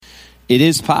It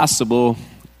is possible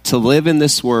to live in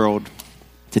this world,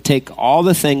 to take all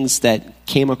the things that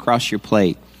came across your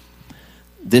plate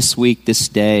this week, this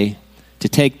day, to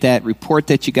take that report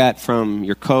that you got from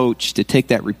your coach, to take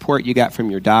that report you got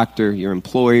from your doctor, your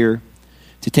employer,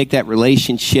 to take that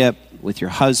relationship with your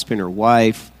husband or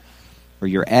wife or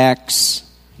your ex,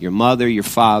 your mother, your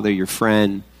father, your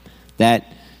friend,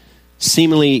 that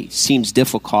seemingly seems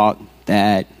difficult,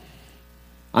 that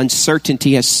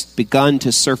uncertainty has begun to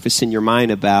surface in your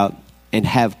mind about, and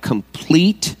have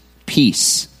complete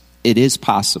peace. It is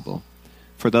possible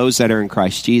for those that are in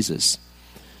Christ Jesus.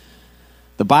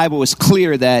 The Bible is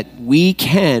clear that we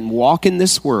can walk in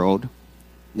this world,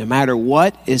 no matter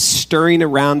what is stirring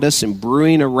around us and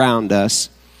brewing around us,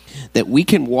 that we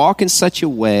can walk in such a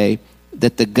way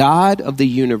that the God of the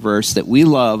universe that we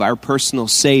love, our personal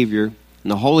Savior, and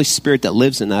the Holy Spirit that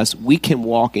lives in us, we can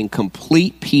walk in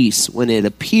complete peace when it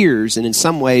appears, and in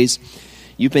some ways,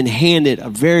 you've been handed a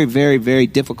very, very, very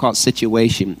difficult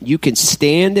situation. You can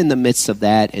stand in the midst of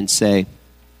that and say,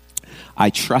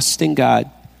 I trust in God.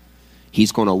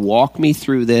 He's going to walk me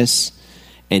through this,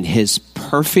 and His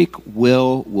perfect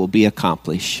will be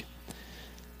accomplished.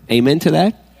 Amen to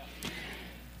that?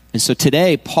 And so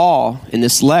today, Paul, in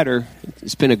this letter,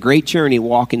 it's been a great journey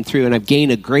walking through, and I've gained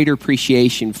a greater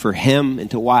appreciation for him and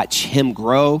to watch him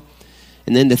grow,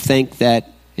 and then to think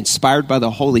that, inspired by the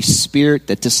Holy Spirit,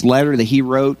 that this letter that he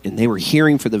wrote, and they were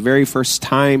hearing for the very first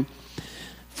time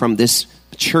from this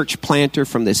church planter,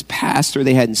 from this pastor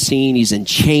they hadn't seen. He's in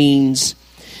chains,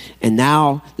 and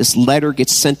now this letter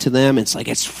gets sent to them. It's like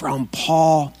it's from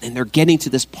Paul, and they're getting to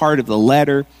this part of the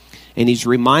letter, and he's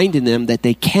reminding them that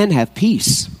they can have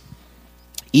peace.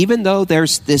 Even though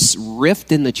there's this rift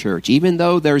in the church, even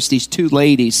though there's these two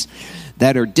ladies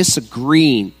that are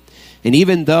disagreeing, and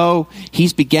even though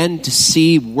he's begun to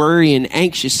see worry and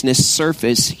anxiousness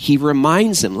surface, he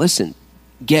reminds them, listen,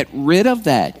 get rid of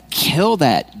that, kill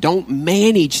that. Don't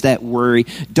manage that worry.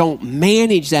 Don't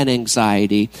manage that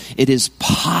anxiety. It is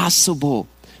possible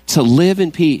to live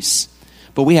in peace,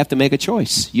 but we have to make a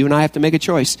choice. You and I have to make a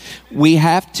choice. We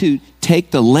have to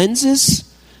take the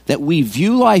lenses that we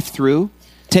view life through,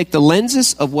 take the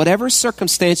lenses of whatever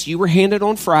circumstance you were handed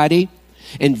on Friday,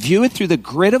 and view it through the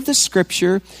grid of the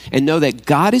Scripture, and know that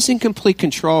God is in complete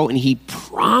control, and He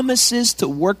promises to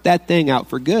work that thing out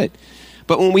for good.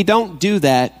 But when we don't do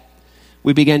that,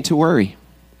 we begin to worry.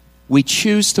 We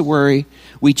choose to worry.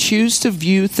 We choose to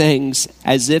view things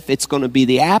as if it's going to be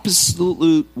the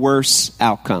absolute worst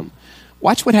outcome.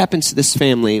 Watch what happens to this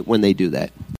family when they do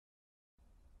that.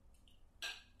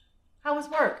 How was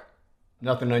work?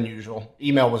 Nothing unusual.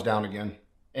 Email was down again.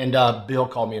 And Bill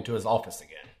called me into his office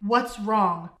again. What's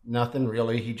wrong? Nothing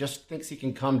really. He just thinks he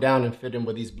can come down and fit in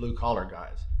with these blue-collar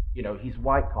guys. You know, he's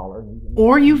white-collar.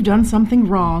 Or you've done something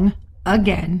wrong,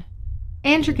 again,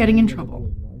 and you're getting in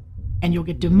trouble. And you'll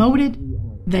get demoted,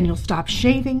 then you'll stop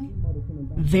shaving.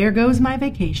 There goes my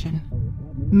vacation.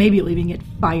 Maybe you'll even get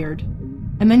fired.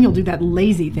 And then you'll do that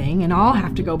lazy thing, and I'll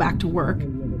have to go back to work.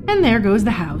 And there goes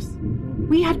the house.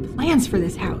 We had plans for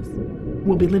this house.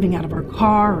 We'll be living out of our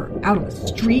car or out on the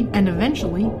street, and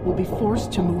eventually we'll be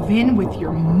forced to move in with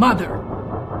your mother.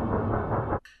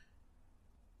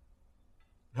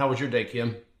 How was your day,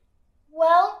 Kim?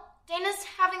 Well, Dana's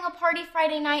having a party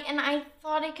Friday night, and I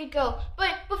thought I could go.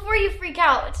 But before you freak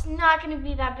out, it's not going to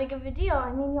be that big of a deal. I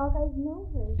mean, y'all guys know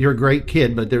her. You're a great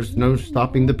kid, but there's no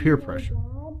stopping the peer pressure.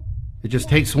 It just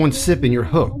takes one sip and you're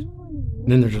hooked.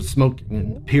 And then there's the smoking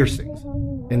and the piercings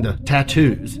and the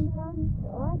tattoos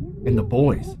and the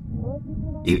boys.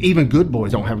 Even good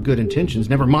boys don't have good intentions,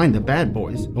 never mind the bad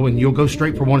boys. Oh, and you'll go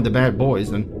straight for one of the bad boys,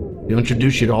 and he'll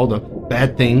introduce you to all the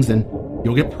bad things, and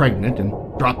you'll get pregnant and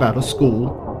drop out of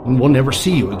school, and we'll never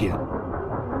see you again.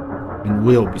 And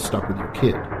we'll be stuck with your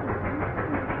kid.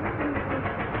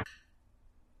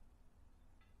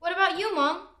 What about you,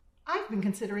 Mom? I've been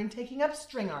considering taking up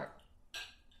string art.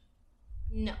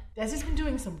 No. Desi's been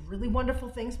doing some really wonderful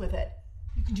things with it.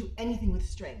 You can do anything with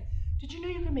string. Did you know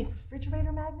you can make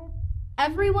refrigerator magnets?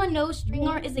 Everyone knows string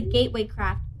art is a gateway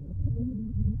craft.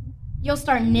 You'll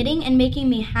start knitting and making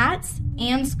me hats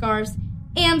and scarves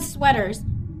and sweaters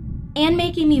and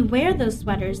making me wear those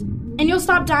sweaters. And you'll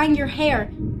stop dyeing your hair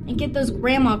and get those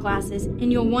grandma glasses,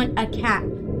 and you'll want a cat,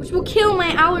 which will kill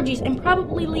my allergies and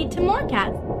probably lead to more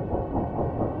cats.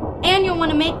 And you'll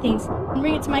want to make things and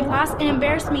bring it to my class and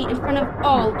embarrass me in front of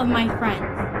all of my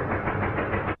friends.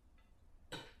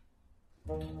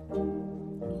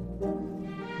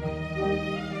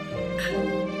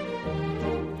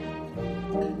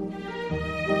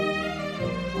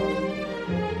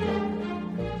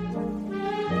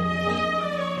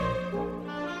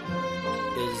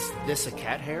 Is this a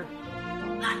cat hair?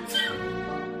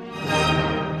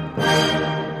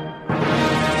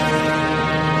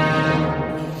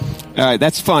 All right,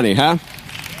 that's funny, huh?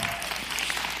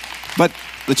 But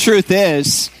the truth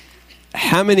is,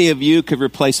 how many of you could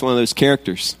replace one of those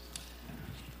characters?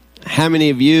 How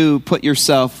many of you put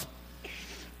yourself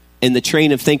in the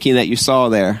train of thinking that you saw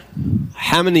there?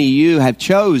 How many of you have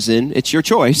chosen, it's your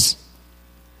choice,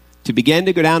 to begin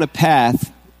to go down a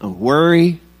path of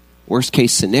worry, worst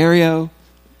case scenario,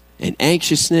 and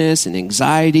anxiousness and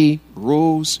anxiety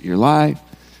rules your life?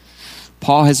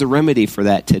 Paul has a remedy for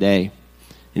that today.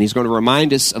 And he's going to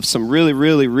remind us of some really,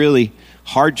 really, really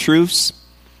hard truths.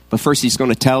 But first, he's going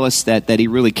to tell us that he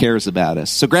really cares about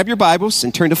us. So grab your Bibles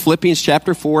and turn to Philippians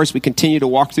chapter 4 as we continue to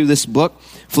walk through this book.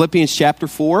 Philippians chapter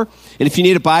 4. And if you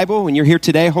need a Bible when you're here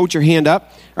today, hold your hand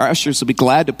up. Our ushers will be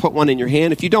glad to put one in your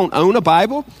hand. If you don't own a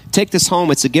Bible, take this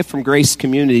home. It's a gift from Grace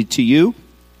Community to you.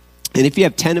 And if you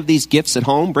have 10 of these gifts at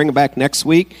home, bring them back next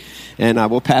week. And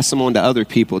we'll pass them on to other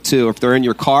people too. If they're in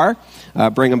your car,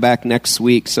 bring them back next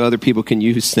week so other people can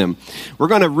use them. We're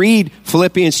going to read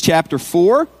Philippians chapter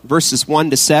 4, verses 1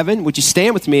 to 7. Would you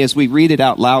stand with me as we read it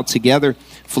out loud together?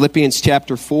 Philippians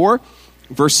chapter 4,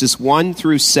 verses 1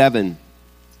 through 7.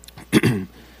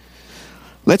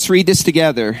 Let's read this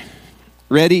together.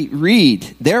 Ready?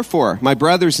 Read. Therefore, my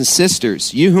brothers and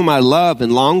sisters, you whom I love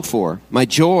and long for, my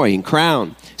joy and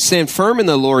crown, stand firm in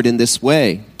the Lord in this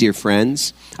way, dear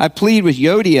friends. I plead with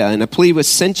Yodia and I plead with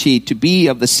Syntyche to be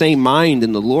of the same mind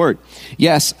in the Lord.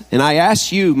 Yes, and I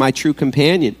ask you, my true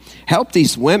companion, help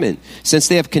these women, since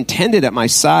they have contended at my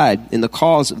side in the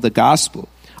cause of the gospel,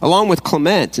 along with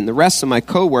Clement and the rest of my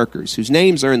co-workers, whose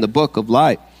names are in the book of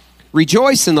life.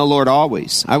 Rejoice in the Lord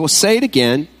always. I will say it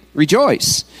again,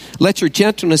 rejoice. Let your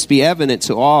gentleness be evident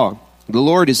to all. The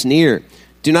Lord is near.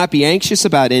 Do not be anxious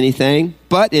about anything,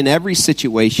 but in every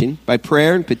situation, by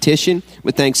prayer and petition,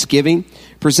 with thanksgiving,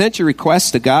 present your requests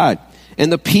to God.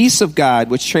 And the peace of God,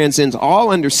 which transcends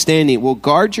all understanding, will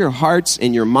guard your hearts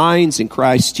and your minds in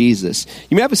Christ Jesus.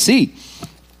 You may have a seat.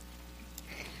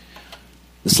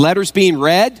 This letter's being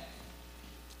read.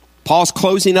 Paul's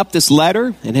closing up this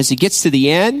letter, and as he gets to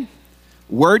the end,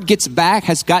 word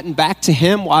has gotten back to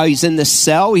him while he's in this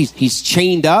cell. He's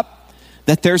chained up.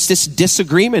 That there's this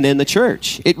disagreement in the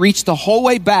church. It reached the whole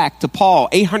way back to Paul,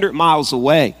 800 miles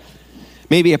away.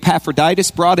 Maybe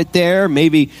Epaphroditus brought it there.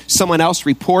 Maybe someone else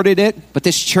reported it. But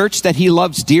this church that he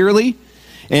loves dearly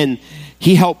and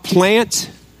he helped plant,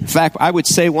 in fact, I would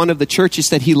say one of the churches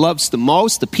that he loves the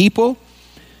most, the people,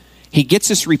 he gets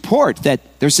this report that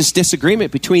there's this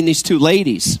disagreement between these two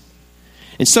ladies.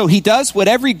 And so he does what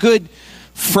every good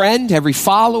friend, every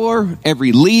follower,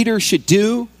 every leader should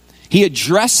do. He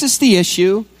addresses the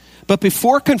issue, but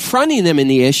before confronting them in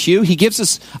the issue, he gives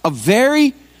us a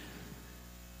very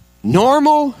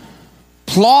normal,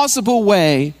 plausible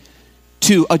way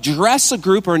to address a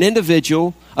group or an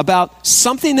individual about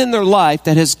something in their life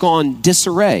that has gone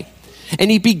disarray.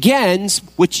 And he begins,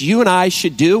 which you and I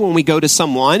should do when we go to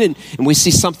someone and we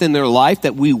see something in their life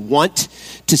that we want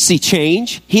to see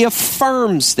change. He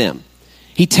affirms them.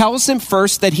 He tells them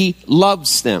first that he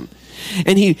loves them.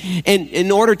 And in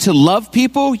order to love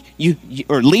people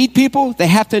or lead people, they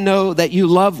have to know that you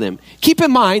love them. Keep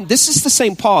in mind, this is the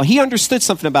same Paul. He understood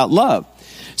something about love.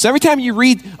 So every time you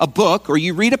read a book or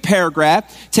you read a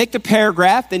paragraph, take the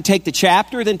paragraph, then take the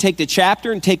chapter, then take the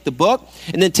chapter and take the book,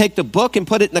 and then take the book and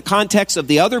put it in the context of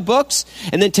the other books,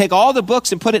 and then take all the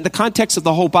books and put it in the context of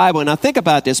the whole Bible. And now think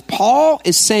about this. Paul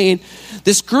is saying,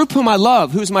 this group whom I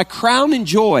love, who's my crown and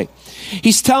joy,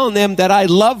 he's telling them that I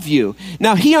love you.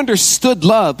 Now, he understood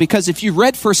love because if you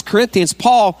read 1 Corinthians,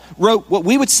 Paul wrote what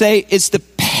we would say is the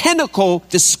pinnacle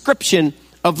description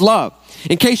of love.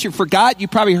 In case you forgot, you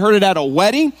probably heard it at a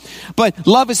wedding, but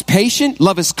love is patient,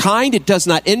 love is kind, it does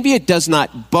not envy, it does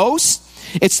not boast,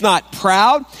 it's not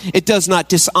proud, it does not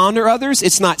dishonor others,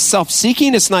 it's not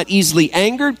self-seeking, it's not easily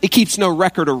angered, it keeps no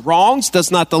record of wrongs, does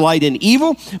not delight in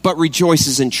evil, but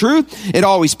rejoices in truth, it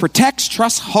always protects,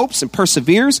 trusts, hopes, and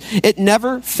perseveres, it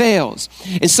never fails.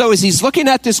 And so as he's looking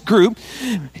at this group,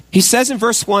 he says in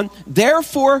verse 1,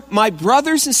 therefore, my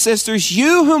brothers and sisters,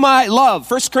 you whom I love,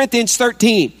 1 Corinthians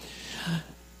 13,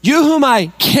 you whom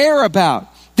I care about.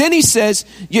 Then he says,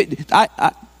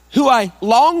 who I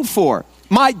long for,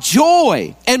 my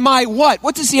joy and my what?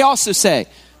 What does he also say?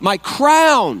 My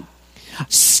crown.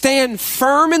 Stand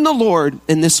firm in the Lord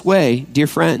in this way, dear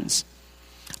friends.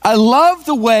 I love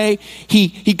the way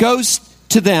he goes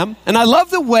to them, and I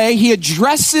love the way he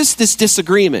addresses this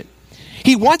disagreement.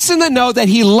 He wants them to know that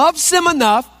he loves them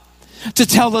enough to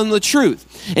tell them the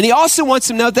truth. And he also wants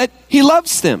them to know that he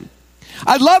loves them.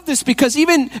 I love this because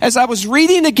even as I was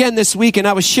reading again this week and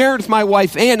I was sharing with my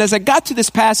wife, Ann, as I got to this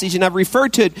passage, and I've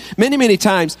referred to it many, many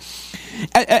times,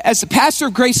 as a pastor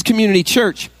of Grace Community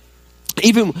Church,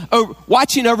 even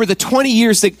watching over the 20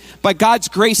 years that by God's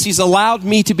grace, he's allowed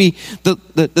me to be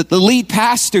the lead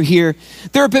pastor here.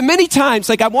 There have been many times,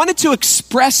 like I wanted to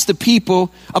express to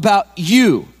people about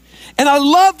you. And I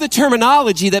love the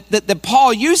terminology that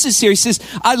Paul uses here. He says,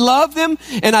 I love them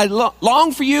and I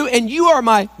long for you, and you are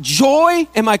my joy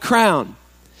and my crown.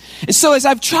 And so as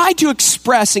I've tried to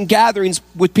express in gatherings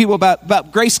with people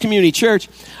about Grace Community Church,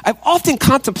 I've often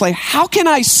contemplated, how can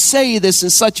I say this in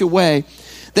such a way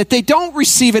that they don't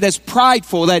receive it as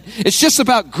prideful, that it's just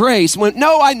about grace. When,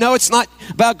 no, I know it's not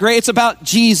about grace, it's about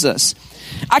Jesus.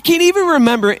 I can't even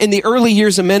remember in the early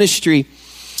years of ministry,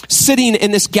 sitting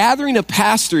in this gathering of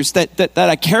pastors that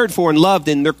I cared for and loved,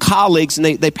 and their colleagues, and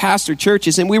they pastored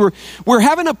churches, and we're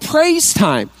having a praise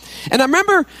time. And I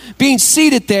remember being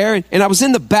seated there, and I was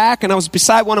in the back, and I was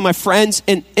beside one of my friends,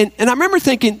 and I remember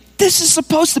thinking, this is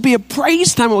supposed to be a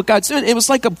praise time of what God's doing. It was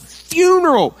like a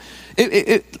funeral.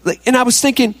 And I was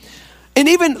thinking, and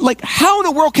even like, how in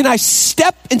the world can I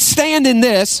step and stand in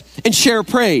this and share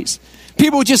praise?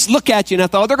 People would just look at you, and I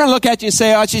thought, they're going to look at you and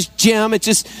say, oh, it's just Jim. It's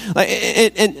just,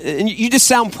 and you just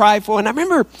sound prideful. And I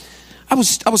remember I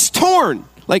was torn.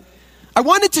 Like, I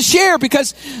wanted to share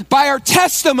because by our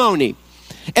testimony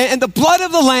and the blood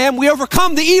of the Lamb, we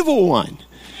overcome the evil one.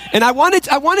 And I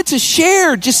wanted to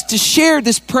share, just to share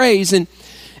this praise. And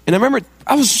I remember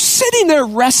I was sitting there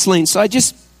wrestling, so I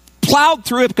just plowed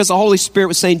through it because the Holy Spirit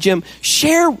was saying, Jim,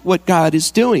 share what God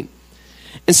is doing.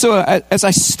 And so as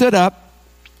I stood up,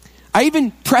 I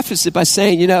even prefaced it by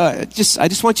saying, I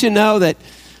just want you to know that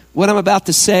what I'm about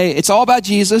to say, it's all about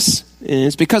Jesus, and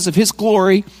it's because of his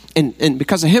glory and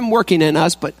because of him working in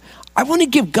us, but I want to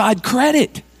give God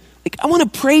credit. Like, I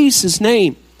want to praise his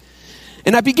name.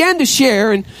 And I began to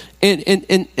share, and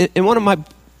one of my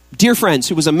dear friends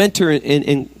who was a mentor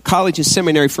in college and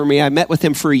seminary for me, I met with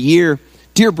him for a year.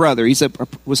 Dear brother,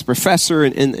 was a professor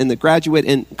in the graduate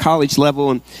and college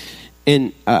level,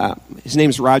 and his name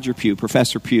is Roger Pugh,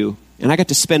 Professor Pugh. And I got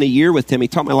to spend a year with him. He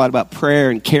taught me a lot about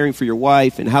prayer and caring for your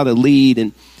wife and how to lead.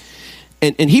 And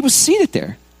he was seated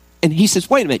there. And he says,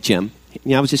 wait a minute, Jim.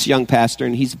 I was just a young pastor,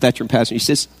 and he's a veteran pastor. He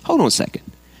says, hold on a second.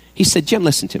 He said, Jim,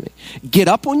 listen to me. Get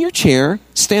up on your chair,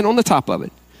 stand on the top of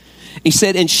it. He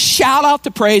said, and shout out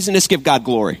the praise and just give God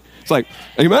glory. It's like,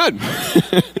 amen.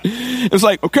 It was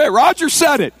like, okay, Roger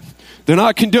said it. Then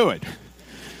I can do it.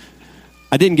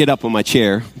 I didn't get up on my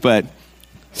chair, but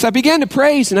so I began to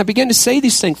praise, and I began to say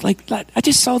these things. Like, I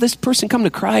just saw this person come to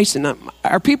Christ, and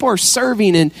our people are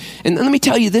serving, and let me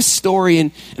tell you this story,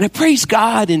 and I praise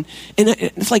God, and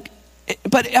it's like,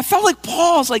 but I felt like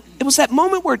Paul's, like, it was that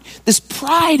moment where this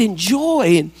pride and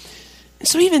joy, and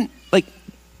so even, like,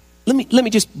 let me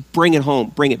just bring it home,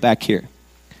 bring it back here.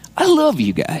 I love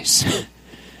you guys.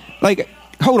 Like,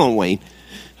 hold on, Wayne.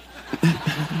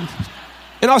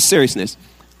 In all seriousness,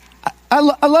 I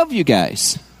love you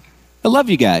guys. I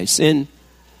love you guys, and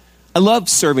I love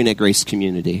serving at Grace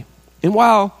Community. And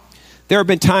while there have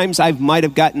been times I might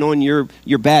have gotten on your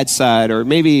bad side, or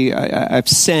maybe I've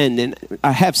sinned, and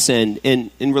I have sinned in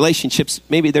relationships,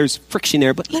 maybe there's friction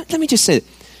there, but let me just say it.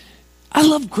 I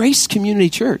love Grace Community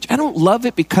Church. I don't love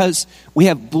it because we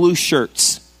have blue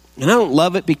shirts. And I don't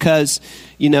love it because,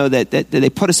 that they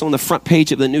put us on the front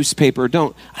page of the newspaper.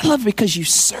 I love it because you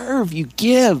serve, you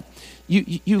give,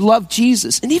 you love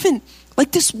Jesus. And even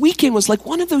like this weekend was like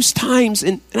one of those times,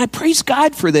 and I praise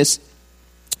God for this.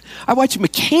 I watch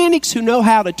mechanics who know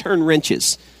how to turn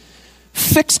wrenches,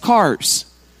 fix cars.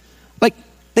 Like,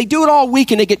 they do it all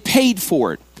week and they get paid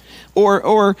for it.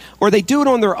 Or they do it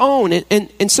on their own.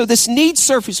 And so this need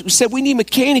surface, we said we need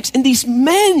mechanics, and these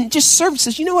men just serve and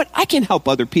says, you know what, I can help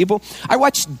other people. I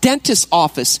watched dentist's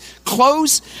office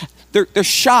close their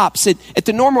shops at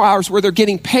the normal hours where they're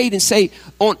getting paid, and say,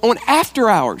 on after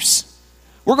hours,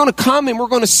 we're going to come and we're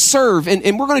going to serve,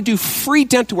 and we're going to do free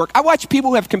dental work. I watch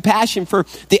people who have compassion for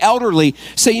the elderly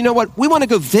say, you know what, we want to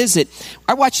go visit.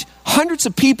 I watch hundreds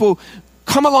of people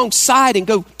come alongside and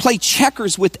go play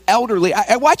checkers with elderly.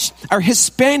 I watched our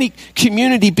Hispanic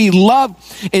community be loved,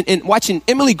 and watching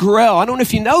Emily Grell. I don't know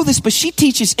if you know this, but she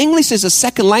teaches English as a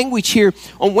second language here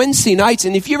on Wednesday nights.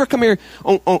 And if you ever come here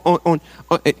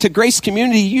to Grace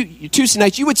Community Tuesday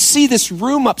nights, you would see this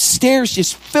room upstairs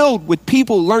just filled with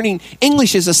people learning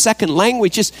English as a second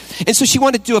language. And so she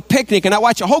wanted to do a picnic, and I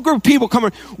watch a whole group of people come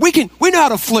in. We know how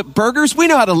to flip burgers. We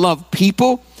know how to love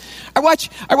people. I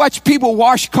watch people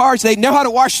wash cars. They know how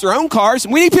to wash their own cars.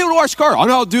 And we need people to wash cars. I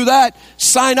know how to do that.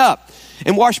 Sign up.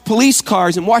 and wash police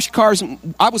cars and wash cars.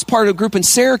 I was part of a group in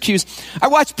Syracuse. I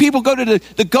watched people go to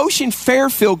the Goshen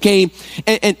Fairfield game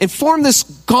and form this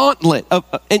gauntlet.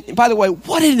 And by the way,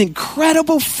 what an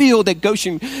incredible field that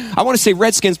Goshen, I want to say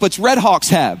Redskins, but it's Red Hawks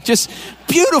have. Just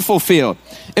beautiful field.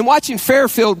 And watching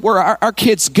Fairfield, where our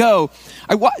kids go,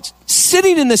 I watch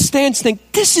sitting in the stands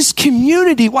think, this is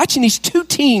community. Watching these two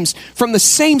teams from the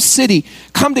same city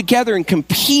come together and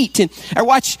compete. And I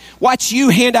watch you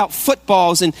hand out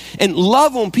footballs and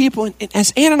love on people. And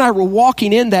as Ann and I were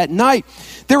walking in that night,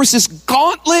 there was this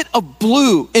gauntlet of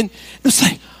blue. And it was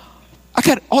like, I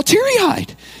got all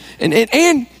teary-eyed. And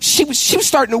Ann, she was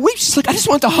starting to weep. She's like, I just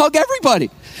want to hug everybody.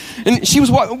 And she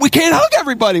was, we can't hug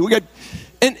everybody.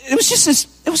 And it was just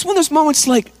it was one of those moments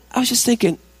like, I was just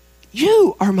thinking,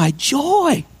 you are my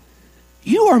joy.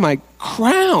 You are my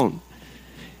crown.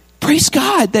 Praise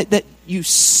God that you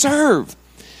serve.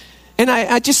 And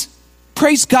I just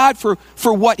praise God for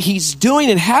what he's doing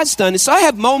and has done. And so I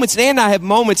have moments, and Ann and I have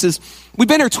moments as we've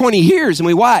been here 20 years and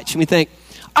we watch and we think,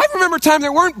 I remember a time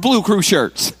there weren't Blue Crew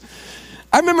shirts.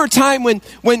 I remember a time when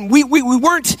we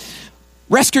weren't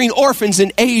rescuing orphans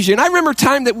in Asia. And I remember a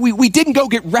time that we didn't go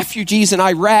get refugees in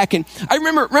Iraq. And I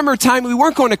remember a time we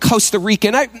weren't going to Costa Rica.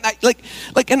 And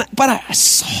but I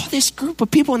saw this group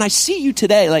of people, and I see you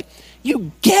today. Like,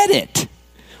 you get it.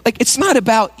 Like, it's not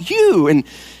about you. And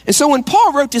so when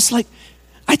Paul wrote this,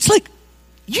 it's like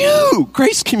you,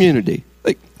 Grace Community.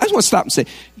 Like, I just want to stop and say,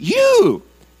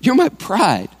 you're my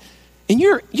pride. And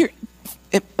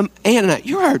Ann and I,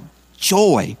 you're our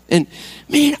joy. And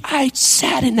man, I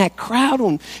sat in that crowd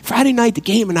on Friday night, the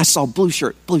game, and I saw blue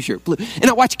shirt. And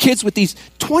I watched kids with these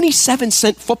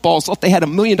 27-cent footballs, thought they had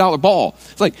 $1 million ball.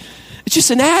 It's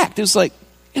just an act. It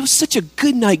was such a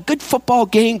good night, good football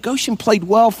game. Goshen played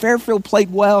well, Fairfield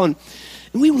played well. And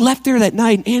we left there that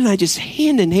night, and Ann and I just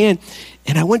hand in hand.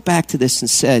 And I went back to this and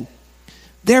said,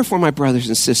 therefore, my brothers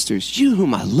and sisters, you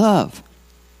whom I love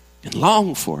and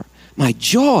long for, my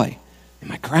joy and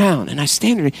my crown. And I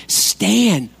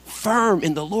stand firm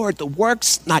in the Lord. The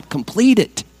work's not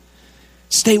completed.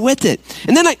 Stay with it.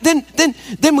 And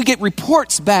then we get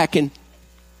reports back, and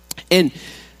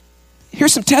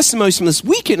here's some testimonies from this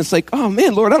weekend. It's like, oh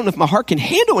man, Lord, I don't know if my heart can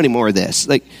handle any more of this.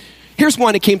 Like, here's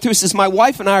one that came through. It says, my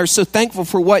wife and I are so thankful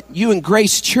for what you and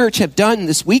Grace Church have done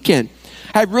this weekend.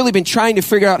 I've really been trying to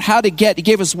figure out how to he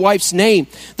gave his wife's name,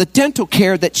 the dental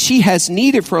care that she has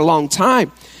needed for a long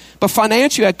time. But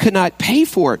financially, I could not pay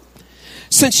for it.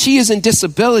 Since she is in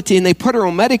disability and they put her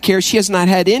on Medicare, she has not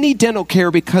had any dental care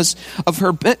because of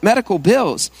her medical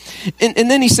bills. And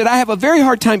then he said, I have a very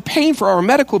hard time paying for our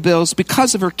medical bills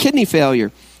because of her kidney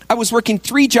failure. I was working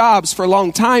 3 jobs for a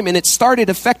long time, and it started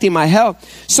affecting my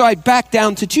health. So I backed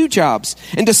down to 2 jobs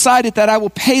and decided that I will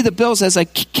pay the bills as I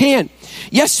can.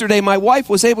 Yesterday, my wife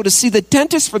was able to see the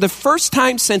dentist for the first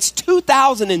time since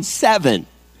 2007.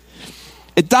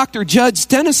 At Dr. Judd's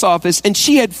dentist's office, and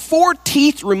she had 4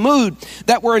 teeth removed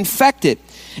that were infected.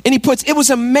 And he puts, it was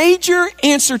a major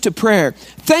answer to prayer.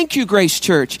 Thank you, Grace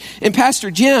Church. And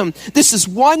Pastor Jim, this is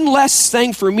one less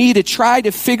thing for me to try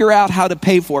to figure out how to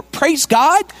pay for. Praise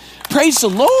God. Praise the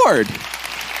Lord.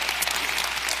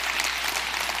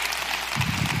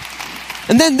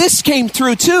 And then this came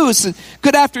through too. It's a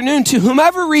good afternoon to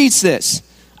whomever reads this.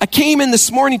 I came in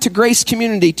this morning to Grace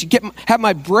Community to have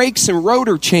my brakes and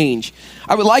rotor changed.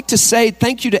 I would like to say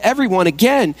thank you to everyone.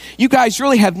 Again, you guys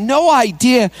really have no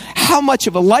idea how much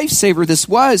of a lifesaver this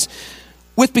was.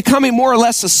 With becoming more or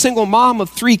less a single mom of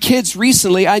 3 kids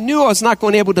recently, I knew I was not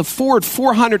going to be able to afford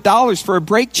 $400 for a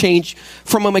brake change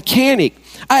from a mechanic.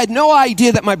 I had no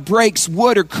idea that my brakes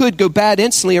would or could go bad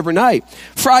instantly overnight.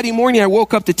 Friday morning, I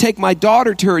woke up to take my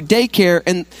daughter to her daycare,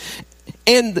 and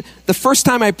the first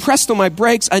time I pressed on my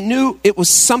brakes, I knew it was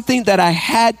something that I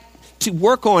had to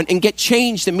work on and get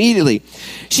changed immediately.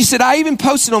 She said, I even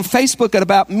posted on Facebook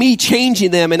about me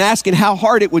changing them and asking how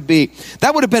hard it would be.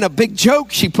 That would have been a big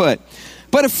joke, she put.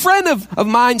 But a friend of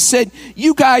mine said,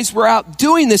 you guys were out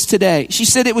doing this today. She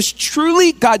said, it was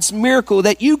truly God's miracle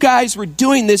that you guys were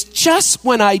doing this just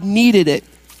when I needed it.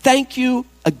 Thank you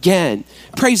again.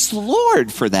 Praise the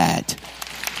Lord for that.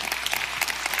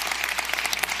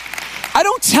 I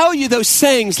don't tell you those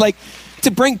things like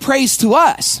to bring praise to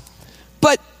us,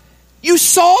 but you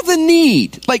saw the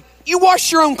need. Like, you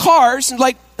wash your own cars, and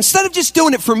like, instead of just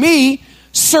doing it for me,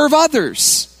 serve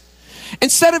others.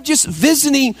 Instead of just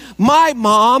visiting my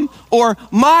mom or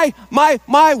my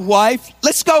wife,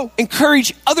 let's go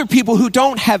encourage other people who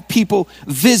don't have people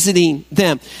visiting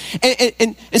them.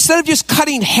 And instead of just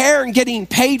cutting hair and getting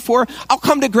paid for, I'll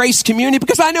come to Grace Community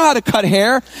because I know how to cut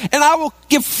hair, and I will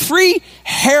give free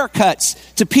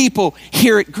haircuts to people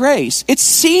here at Grace. It's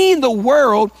seeing the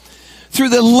world through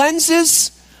the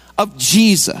lenses of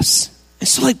Jesus. And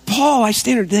so like Paul, I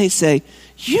stand here today and say,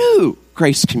 you,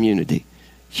 Grace Community,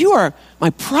 you are my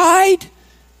pride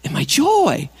and my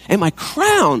joy and my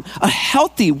crown, a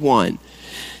healthy one.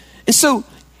 And so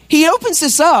he opens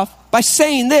this up by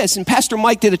saying this, and Pastor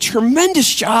Mike did a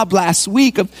tremendous job last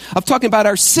week of talking about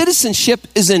our citizenship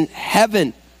is in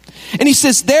heaven. And he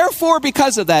says, therefore,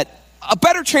 because of that, a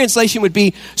better translation would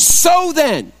be, so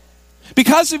then,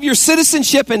 because of your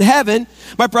citizenship in heaven,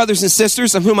 my brothers and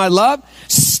sisters of whom I love,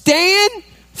 stand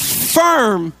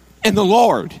firm in the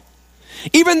Lord.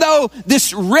 Even though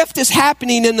this rift is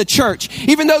happening in the church,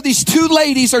 even though these two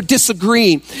ladies are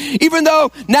disagreeing, even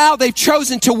though now they've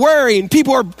chosen to worry and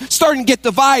people are starting to get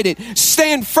divided,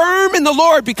 stand firm in the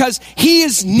Lord because he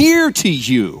is near to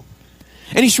you.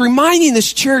 And he's reminding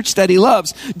this church that he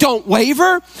loves. Don't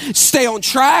waver, stay on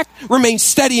track, remain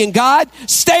steady in God,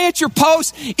 stay at your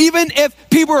post, even if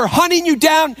people are hunting you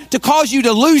down to cause you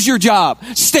to lose your job.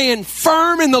 Stand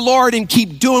firm in the Lord and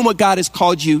keep doing what God has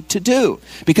called you to do,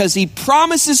 because he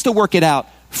promises to work it out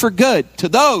for good to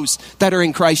those that are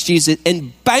in Christ Jesus,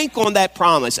 and bank on that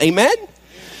promise. Amen?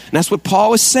 And that's what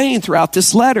Paul is saying throughout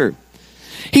this letter.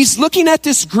 He's looking at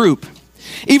this group.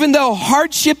 Even though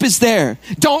hardship is there,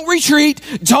 don't retreat,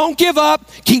 don't give up,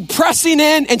 keep pressing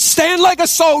in and stand like a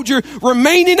soldier,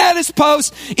 remaining at his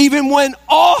post, even when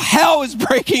all hell is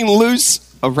breaking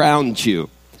loose around you.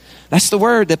 That's the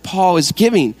word that Paul is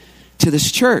giving to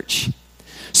this church.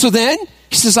 So then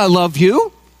he says, I love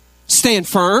you, stand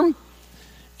firm.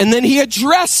 And then he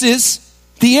addresses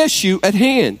the issue at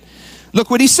hand. Look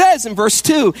what he says in verse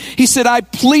 2. He said, I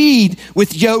plead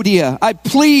with Yodia. I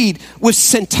plead with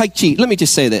Syntyche. Let me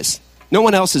just say this. No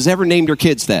one else has ever named their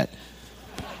kids that.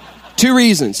 2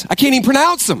 reasons. I can't even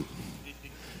pronounce them.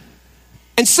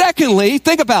 And secondly,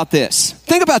 think about this.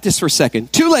 Think about this for a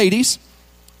second. 2 ladies.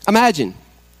 Imagine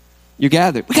you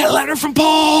gathered. We got a letter from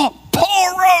Paul.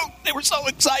 Paul wrote. They were so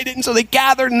excited. And so they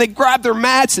gathered and they grabbed their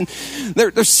mats and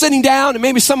they're sitting down, and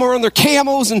maybe some are on their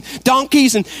camels and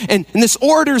donkeys, and this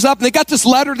orator's up and they got this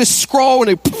letter, this scroll,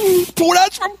 and they,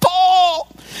 that's from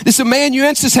Paul. This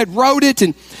amanuensis had wrote it,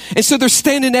 and so they're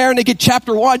standing there and they get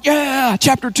chapter 1, yeah,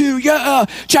 chapter 2, yeah,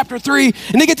 chapter 3,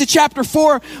 and they get to chapter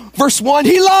 4, verse 1,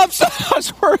 he loves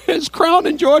us, we're his crown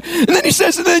and joy. And then he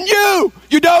says, and then you,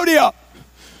 Euodia,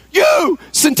 you,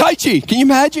 Syntyche. Can you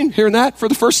imagine hearing that for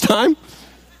the first time?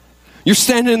 You're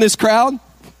standing in this crowd,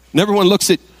 and everyone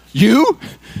looks at you.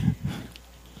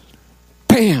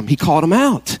 Bam, he called him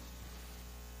out.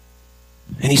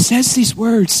 And he says these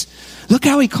words. Look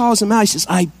how he calls them out. He says,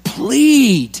 I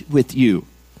plead with you.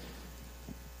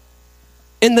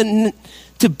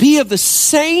 To be of the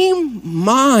same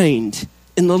mind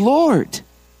in the Lord.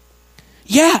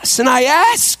 Yes, and I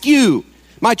ask you,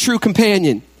 my true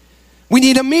companion, we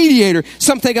need a mediator.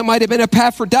 Some think it might have been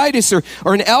Epaphroditus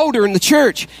or an elder in the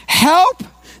church. Help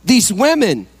these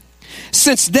women,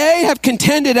 since they have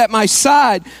contended at my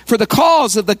side for the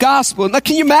cause of the gospel. And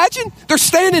can you imagine? They're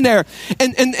standing there,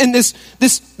 and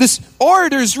this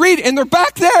orator's reading, and they're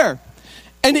back there.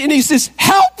 And he says,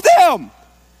 help them.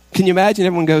 Can you imagine?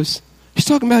 Everyone goes, he's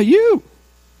talking about you.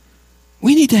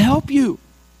 We need to help you.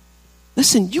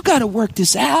 Listen, you got to work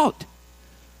this out.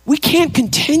 We can't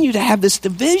continue to have this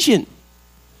division.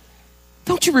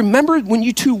 Don't you remember when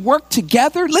you two worked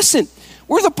together? Listen,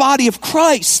 we're the body of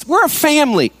Christ. We're a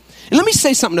family. And let me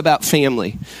say something about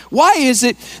family. Why is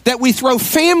it that we throw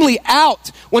family out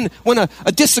when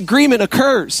a disagreement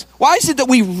occurs? Why is it that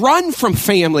we run from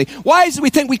family? Why is it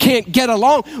we think we can't get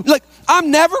along? Look, I'm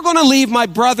never going to leave my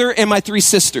brother and my 3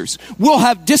 sisters. We'll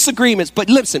have disagreements, but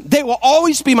listen, they will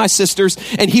always be my sisters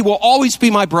and he will always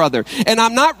be my brother. And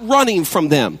I'm not running from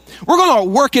them. We're going to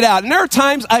work it out. And there are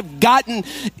times I've gotten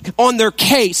on their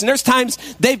case, and there's times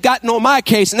they've gotten on my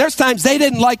case, and there's times they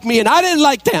didn't like me and I didn't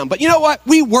like them. But you know what?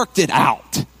 We worked it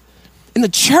out. And the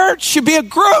church should be a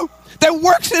group that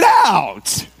works it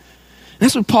out. And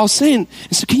that's what Paul's saying.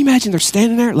 And so can you imagine they're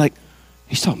standing there like,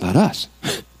 he's talking about us.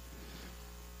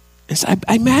 And so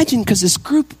I imagine, because this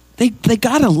group, they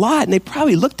got a lot, and they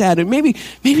probably looked at it. Maybe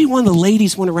one of the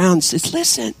ladies went around and says,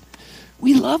 listen,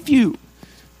 we love you.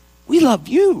 We love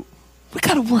you. We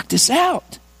got to work this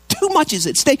out. Too much is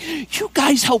at stake. You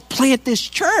guys helped plant this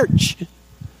church.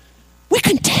 We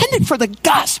contended for the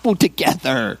gospel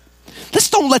together. Let's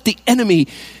don't let the enemy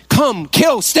come,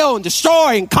 kill, steal, and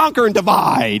destroy, and conquer and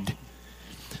divide.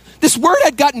 This word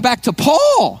had gotten back to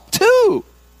Paul, too.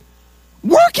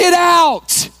 Work it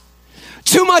out.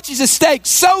 Too much is at stake.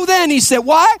 So then, he said,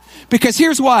 why? Because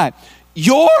here's why.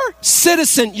 Your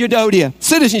citizenship, Euodia,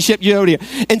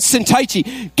 and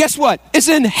Syntyche, guess what? It's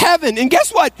in heaven. And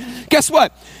guess what?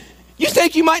 You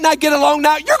think you might not get along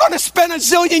now? You're going to spend a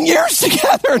zillion years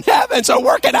together in heaven, so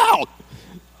work it out.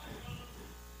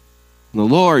 And the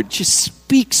Lord just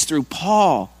speaks through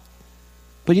Paul.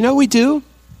 But you know what we do?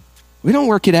 We don't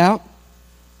work it out.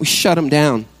 We shut him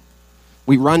down.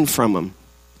 We run from him.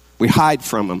 We hide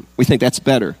from him. We think that's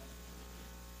better.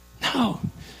 No.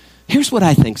 Here's what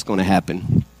I think is going to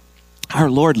happen. Our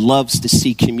Lord loves to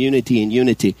see community and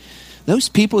unity. Those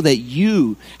people that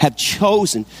you have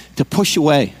chosen to push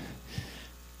away.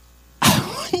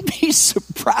 I wouldn't be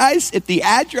surprised if the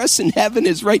address in heaven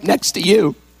is right next to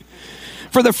you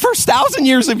for the first 1,000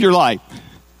 years of your life.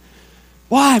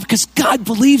 Why? Because God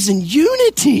believes in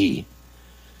unity.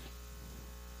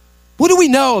 What do we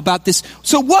know about this?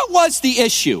 So what was the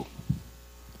issue?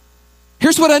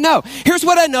 Here's what I know. Here's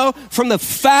what I know from the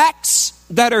facts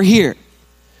that are here.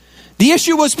 The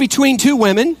issue was between two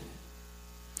women.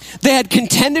 They had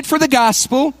contended for the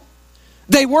gospel.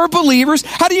 They were believers.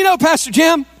 How do you know, Pastor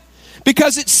Jim?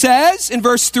 Because it says in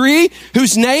verse 3,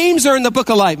 whose names are in the book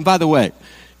of life. And by the way,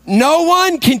 no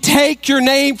one can take your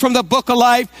name from the book of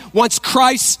life once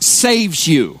Christ saves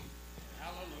you.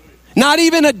 Hallelujah. Not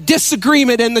even a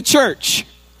disagreement in the church.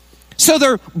 So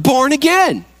they're born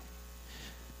again.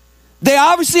 They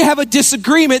obviously have a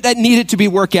disagreement that needed to be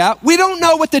worked out. We don't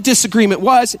know what the disagreement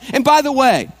was. And by the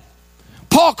way,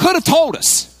 Paul could have told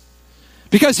us,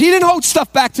 because he didn't hold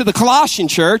stuff back to the Colossian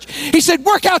church. He said,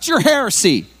 work out your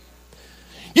heresy.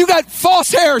 You got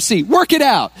false heresy. Work it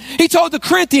out. He told the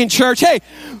Corinthian church, hey,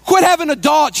 quit having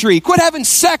adultery. Quit having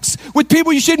sex with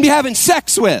people you shouldn't be having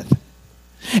sex with.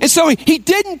 And so he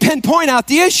didn't pinpoint out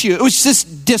the issue. It was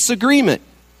just disagreement.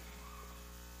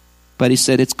 But he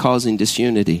said it's causing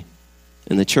disunity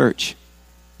in the church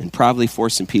and probably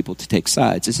forcing people to take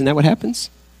sides. Isn't that what happens?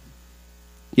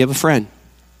 You have a friend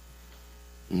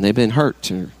and they've been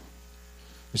hurt, or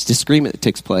there's disagreement that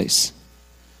takes place.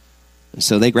 And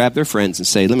so they grab their friends and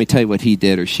say, let me tell you what he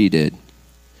did or she did.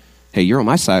 Hey, you're on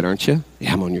my side, aren't you?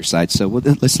 Yeah, I'm on your side. So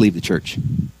let's leave the church.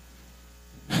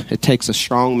 It takes a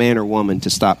strong man or woman to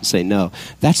stop and say, no,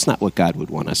 that's not what God would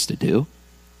want us to do.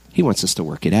 He wants us to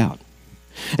work it out.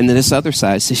 And then this other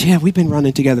side says, yeah, we've been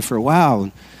running together for a while.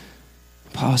 And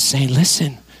Paul's saying,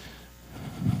 listen,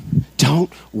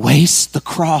 don't waste the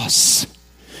cross.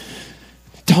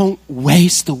 Don't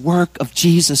waste the work of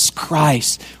Jesus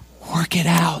Christ. Work it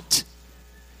out.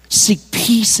 Seek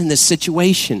peace in this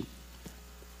situation.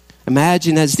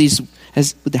 Imagine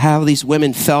how these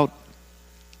women felt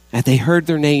as they heard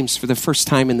their names for the first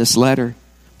time in this letter.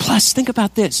 Plus, think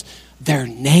about this. Their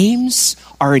names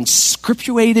are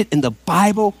inscripturated in the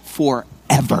Bible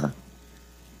forever.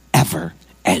 Ever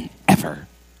and ever.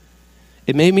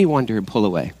 It made me wonder and pull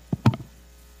away.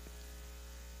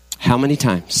 How many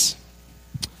times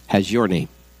has your name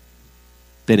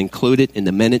been included in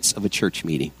the minutes of a church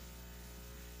meeting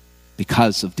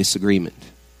because of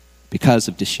disagreement, because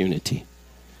of disunity,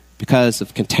 because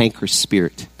of cantankerous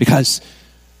spirit, because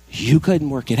you couldn't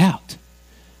work it out?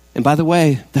 And by the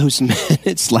way, those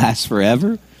minutes last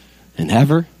forever and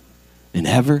ever and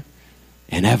ever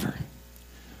and ever.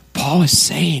 Paul is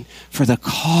saying, for the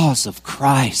cause of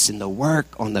Christ and the work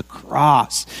on the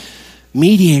cross,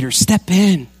 mediators, step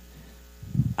in.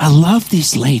 I love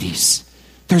these ladies.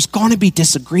 There's going to be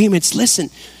disagreements. Listen,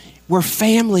 we're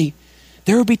family.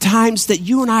 There will be times that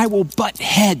you and I will butt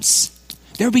heads.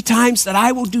 There will be times that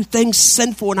I will do things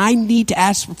sinful and I need to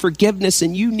ask for forgiveness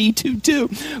and you need to too.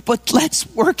 But let's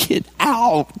work it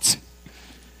out.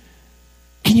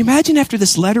 Can you imagine after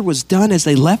this letter was done, as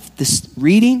they left this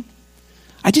reading?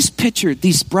 I just pictured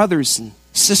these brothers and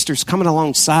sisters coming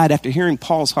alongside after hearing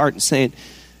Paul's heart and saying,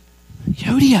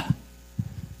 Yodia,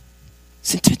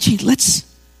 Santucci,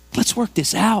 let's work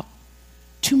this out.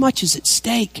 Too much is at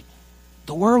stake.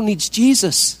 The world needs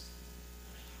Jesus.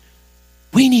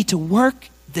 We need to work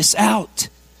this out.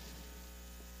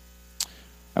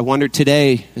 I wonder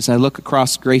today, as I look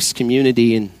across Grace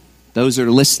Community and those that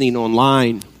are listening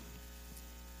online,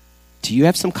 do you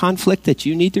have some conflict that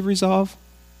you need to resolve?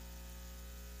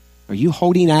 Are you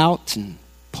holding out and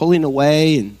pulling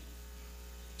away and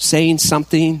saying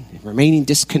something and remaining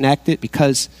disconnected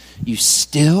because you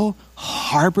still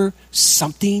harbor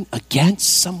something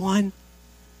against someone?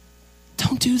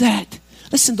 Don't do that.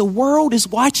 Listen, the world is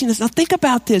watching us. Now think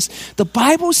about this. The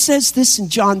Bible says this in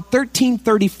John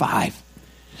 13:35,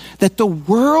 that the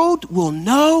world will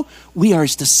know we are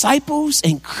his disciples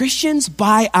and Christians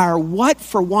by our what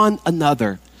for one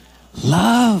another?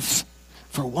 Love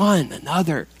for one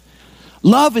another.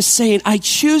 Love is saying, I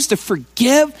choose to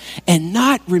forgive and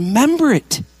not remember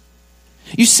it.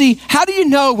 You see, how do you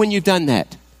know when you've done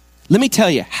that? Let me tell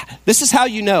you, this is how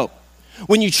you know.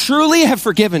 When you truly have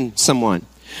forgiven someone,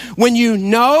 When you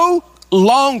no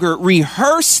longer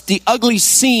rehearse the ugly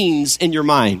scenes in your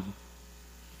mind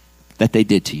that they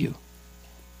did to you.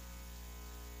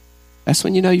 That's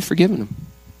when you know you've forgiven them.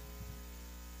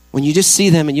 When you just see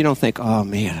them and you don't think, oh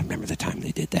man, I remember the time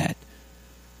they did that.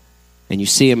 And you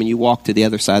see them and you walk to the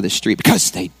other side of the street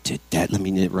because they did that.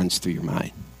 It runs through your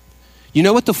mind. You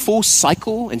know what the full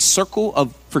cycle and circle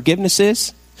of forgiveness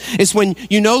is? It's when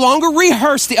you no longer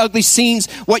rehearse the ugly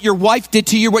scenes, what your wife did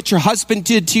to you, what your husband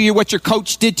did to you, what your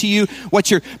coach did to you,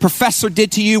 what your professor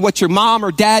did to you, what your mom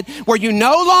or dad, where you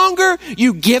no longer,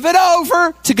 you give it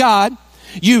over to God.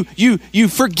 You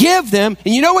forgive them.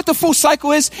 And you know what the full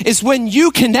cycle is? Is when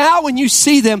you can now, when you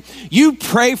see them, you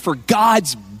pray for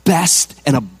God's best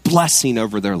and a blessing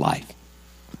over their life.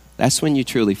 That's when you're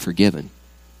truly forgiven.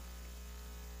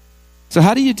 So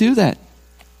how do you do that?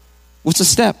 What's the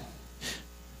step?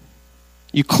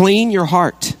 You clean your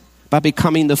heart by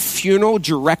becoming the funeral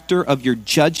director of your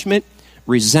judgment,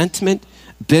 resentment,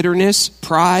 bitterness,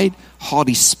 pride,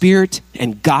 haughty spirit,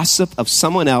 and gossip of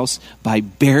someone else by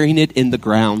burying it in the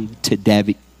ground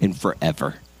today and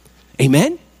forever.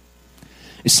 Amen?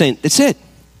 It's saying, that's it.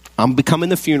 I'm becoming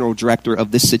the funeral director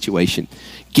of this situation.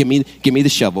 Give me the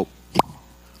shovel.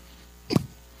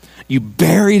 You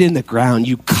bury it in the ground,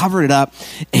 you cover it up,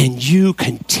 and you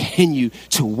continue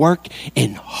to work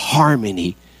in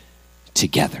harmony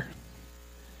together.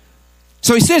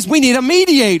 So he says, we need a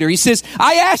mediator. He says,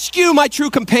 I ask you, my true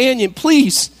companion,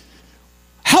 please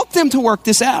help them to work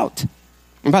this out.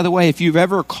 And by the way, if you've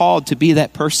ever called to be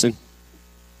that person,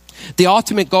 the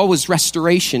ultimate goal was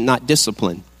restoration, not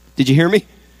discipline. Did you hear me?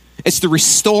 It's to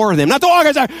restore them. Not the one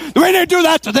guy say, we didn't do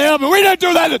that to them, and we didn't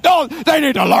do that to them. They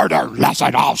need to learn their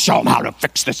lesson. I'll show them how to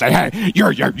fix this. Hey,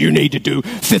 you need to do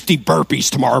 50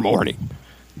 burpees tomorrow morning.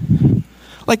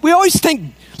 Like we always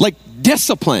think like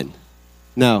discipline.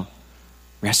 No,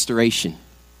 restoration.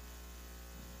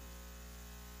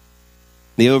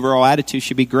 The overall attitude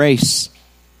should be grace,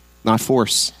 not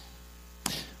force.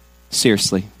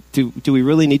 Seriously, do we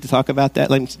really need to talk about that?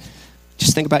 Like,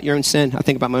 just think about your own sin. I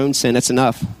think about my own sin. That's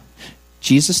enough.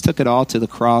 Jesus took it all to the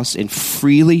cross and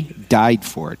freely died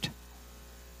for it.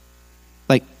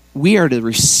 Like, we are the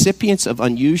recipients of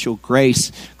unusual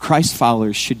grace. Christ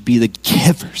followers should be the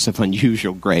givers of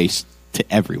unusual grace to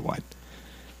everyone.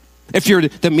 If you're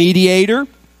the mediator,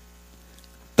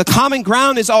 the common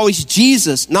ground is always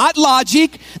Jesus, not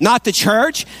logic, not the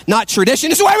church, not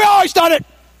tradition. This is the way we always done it.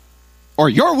 Or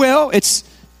your will, it's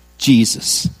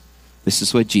Jesus. This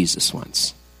is what Jesus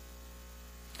wants.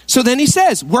 So then he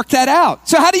says, work that out.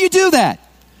 So how do you do that?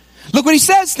 Look what he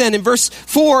says then in verse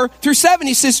 4 through 7.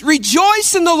 He says,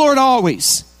 rejoice in the Lord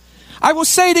always. I will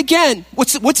say it again.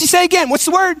 What's he say again? What's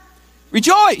the word?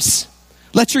 Rejoice.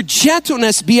 Let your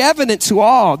gentleness be evident to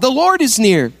all. The Lord is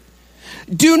near.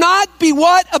 Do not be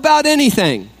what about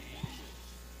anything?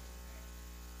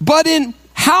 But in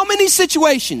how many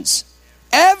situations?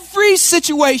 Every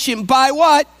situation by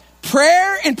what?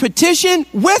 Prayer and petition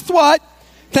with what?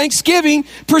 Thanksgiving.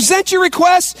 Present your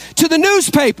requests to the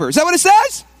newspaper. Is that what it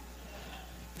says?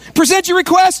 Present your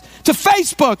requests to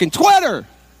Facebook and Twitter.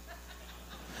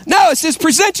 No, it says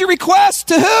present your requests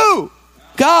to who?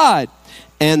 God.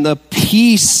 And the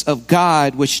peace of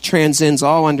God, which transcends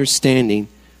all understanding,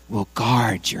 will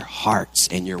guard your hearts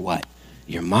and your what?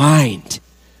 Your mind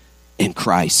in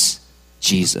Christ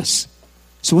Jesus.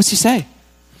 So what's he say?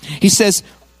 He says,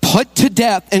 put to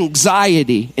death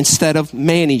anxiety instead of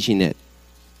managing it.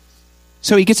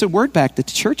 So he gets a word back that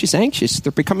the church is anxious.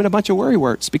 They're becoming a bunch of worry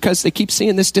words because they keep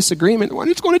seeing this disagreement. When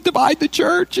it's going to divide the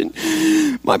church. And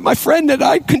my friend that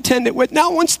I contended with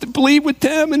now wants to believe with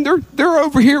them. And they're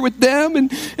over here with them.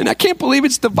 And I can't believe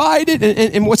it's divided.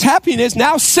 And what's happening is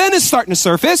now sin is starting to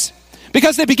surface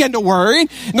because they begin to worry.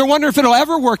 And they're wondering if it'll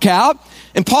ever work out.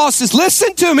 And Paul says,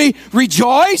 listen to me,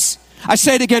 rejoice. I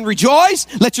say it again, rejoice.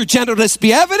 Let your gentleness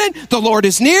be evident. The Lord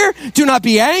is near. Do not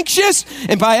be anxious.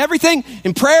 And by everything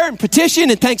in prayer and petition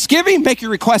and thanksgiving, make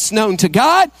your requests known to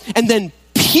God. And then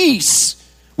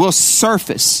peace will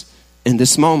surface in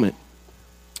this moment.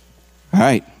 All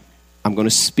right. I'm going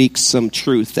to speak some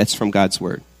truth that's from God's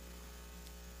word.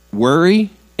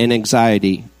 Worry and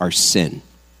anxiety are sin.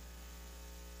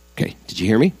 Okay. Did you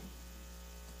hear me?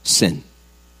 Sin.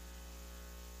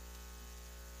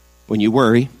 When you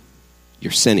worry,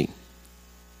 you're sinning.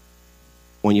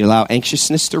 When you allow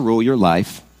anxiousness to rule your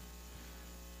life,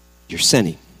 you're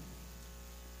sinning.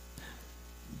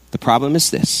 The problem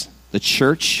is this. The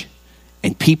church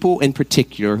and people in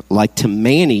particular like to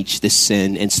manage this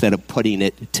sin instead of putting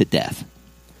it to death.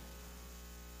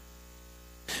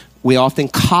 We often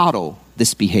coddle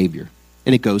this behavior.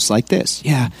 And it goes like this.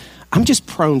 Yeah, I'm just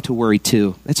prone to worry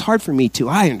too. It's hard for me too.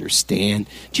 I understand.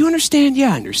 Do you understand?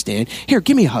 Yeah, I understand. Here,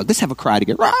 give me a hug. Let's have a cry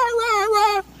together. Rah, rah,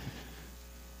 rah.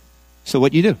 So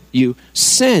what you do? You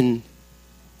sin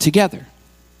together.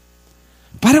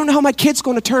 But I don't know how my kid's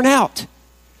going to turn out.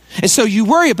 And so you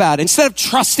worry about it. Instead of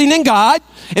trusting in God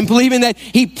and believing that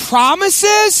he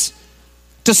promises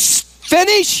to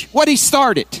finish what he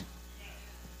started.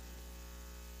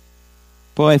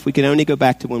 Boy, if we could only go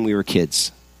back to when we were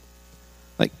kids.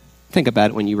 Like, think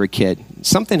about it when you were a kid.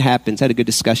 Something happens. I had a good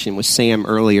discussion with Sam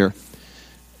earlier,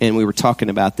 and we were talking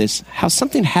about this. How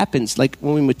something happens, like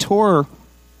when we mature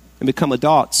and become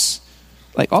adults,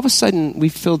 like all of a sudden we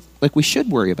feel like we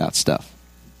should worry about stuff.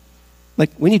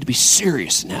 Like, we need to be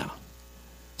serious now.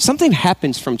 Something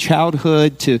happens from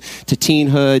childhood to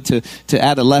teenhood to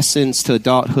adolescence to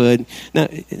adulthood. Now,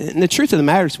 and the truth of the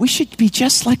matter is we should be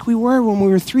just like we were when we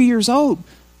were 3 years old.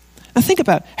 Now, think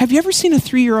about it. Have you ever seen a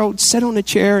 3-year-old sit on a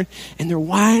chair and they're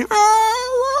whining?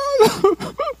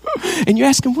 And you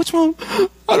ask them, what's wrong?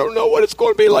 I don't know what it's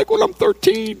going to be like when I'm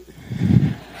 13.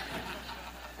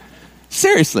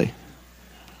 Seriously.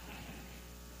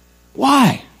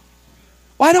 Why?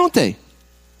 Why don't they?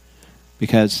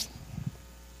 Because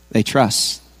they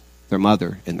trust their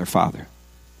mother and their father.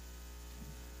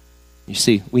 You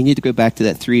see, we need to go back to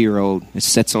that 3-year-old that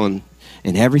sits on,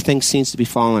 and everything seems to be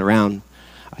falling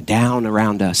down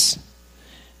around us.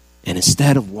 And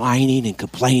instead of whining and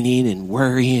complaining and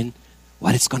worrying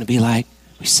what it's going to be like,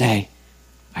 we say,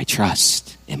 I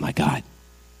trust in my God.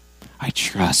 I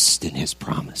trust in his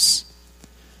promise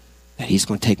that he's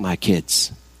going to take my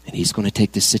kids. And he's going to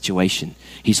take this situation.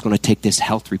 He's going to take this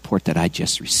health report that I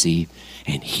just received,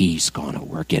 and he's going to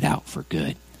work it out for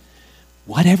good.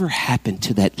 Whatever happened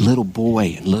to that little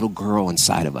boy and little girl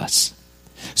inside of us?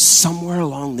 Somewhere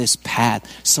along this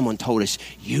path, someone told us,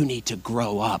 you need to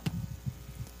grow up.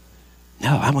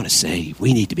 No, I want to say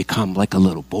we need to become like a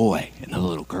little boy and a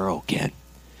little girl again.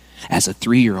 As a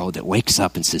 3-year-old that wakes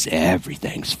up and says,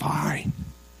 everything's fine.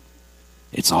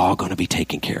 It's all going to be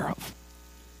taken care of.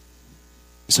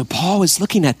 So Paul is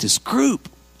looking at this group.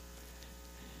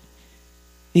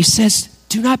 He says,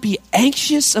 do not be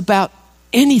anxious about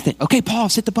anything. Okay, Paul,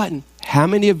 hit the button. How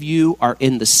many of you are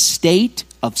in the state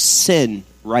of sin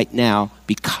right now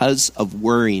because of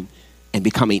worrying and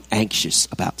becoming anxious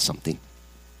about something?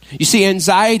 You see,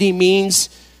 anxiety means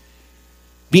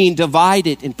being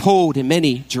divided and pulled in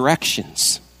many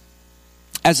directions.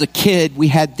 As a kid, we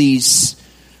had these,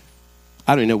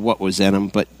 I don't know what was in them,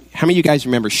 but how many of you guys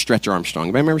remember Stretch Armstrong?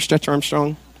 Anybody remember Stretch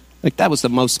Armstrong? Like, that was the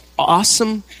most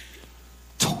awesome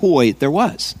toy there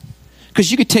was.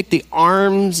 Because you could take the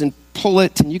arms and pull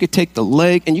it, and you could take the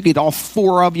leg, and you could get all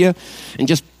 4 of you and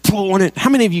just pull on it. How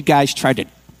many of you guys tried to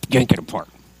yank it apart?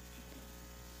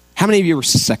 How many of you were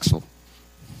successful?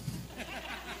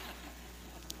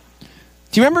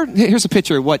 Do you remember? Here's a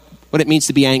picture of what it means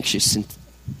to be anxious. And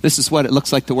this is what it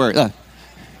looks like to wear. Do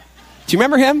you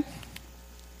remember him?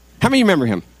 How many of you remember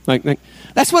him? Like,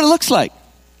 that's what it looks like.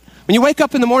 When you wake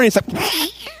up in the morning, it's like...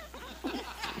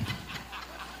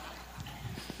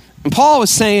 And Paul was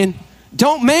saying,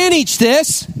 don't manage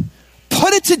this.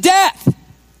 Put it to death.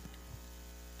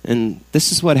 And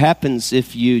this is what happens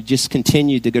if you just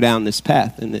continue to go down this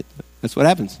path. And that's what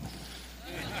happens.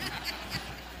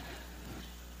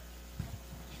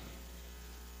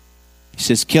 He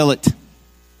says, kill it.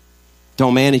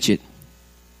 Don't manage it.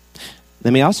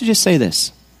 Let me also just say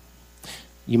this.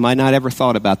 You might not ever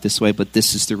thought about this way, but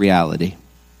this is the reality.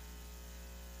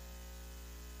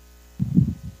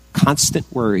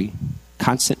 Constant worry,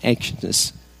 constant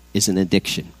anxiousness is an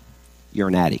addiction. You're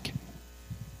an addict.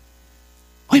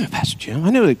 Wait a minute, Pastor Jim.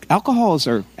 I know that alcohols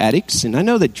are addicts, and I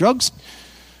know that drugs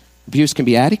abuse can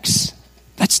be addicts.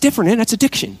 That's different, and that's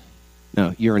addiction.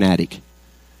 No, you're an addict.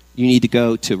 You need to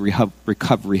go to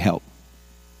recovery help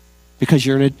because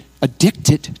you're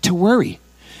addicted to worry.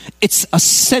 It's a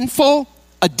sinful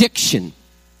addiction.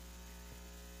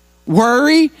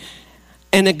 Worry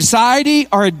and anxiety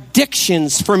are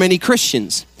addictions for many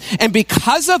Christians. And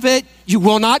because of it, you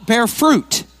will not bear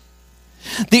fruit.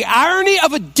 The irony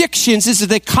of addictions is that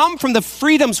they come from the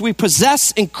freedoms we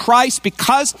possess in Christ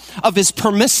because of his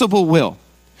permissible will.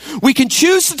 We can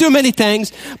choose to do many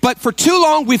things, but for too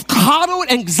long we've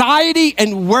coddled anxiety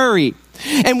and worry.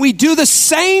 And we do the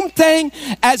same thing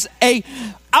as an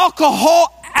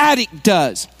alcohol addict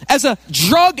does, as a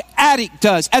drug addict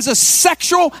does, as a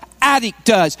sexual addict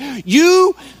does.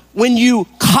 When you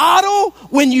coddle,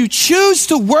 when you choose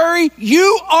to worry,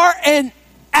 you are an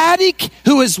addict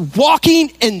who is walking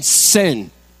in sin.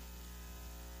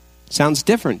 Sounds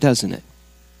different, doesn't it?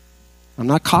 I'm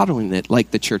not coddling it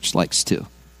like the church likes to.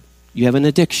 You have an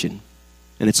addiction,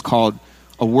 and it's called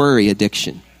a worry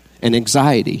addiction, an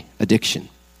anxiety addiction.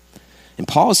 And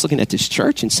Paul is looking at this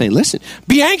church and saying, listen,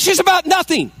 be anxious about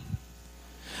nothing,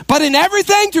 but in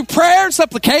everything through prayer and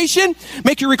supplication,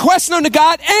 make your requests known to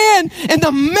God, and in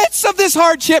the midst of this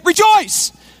hardship,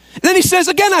 rejoice. And then he says,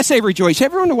 again, I say rejoice.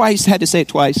 Ever wonder why he had to say it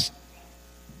twice?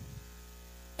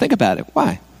 Think about it.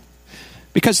 Why?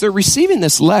 Because they're receiving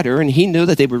this letter, and he knew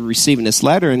that they were receiving this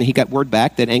letter, and he got word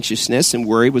back that anxiousness and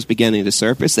worry was beginning to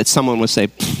surface, that someone would say,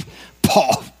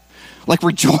 Paul, like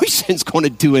rejoicing's going to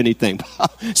do anything.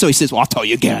 So he says, well, I'll tell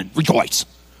you again, rejoice.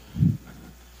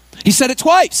 He said it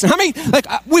twice. How many? Like,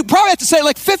 we probably have to say it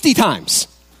like 50 times.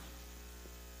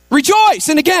 Rejoice.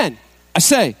 And again, I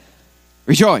say,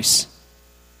 rejoice.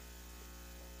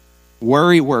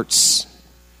 Worry works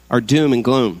are doom and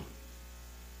gloom.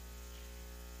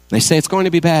 They say it's going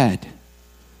to be bad.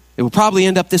 It will probably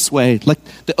end up this way, like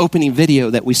the opening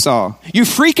video that we saw. You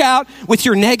freak out with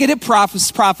your negative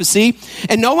prophecy,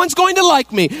 and no one's going to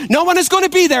like me. No one is going to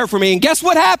be there for me. And guess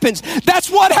what happens? That's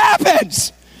what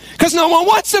happens. Because no one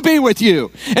wants to be with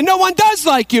you. And no one does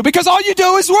like you, because all you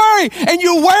do is worry, and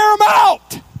you wear them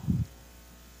out.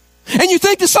 And you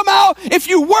think that somehow, if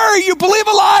you worry, you believe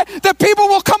a lie, that people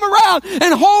will come around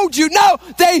and hold you. No,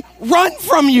 they run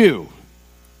from you.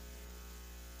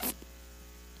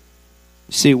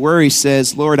 See, worry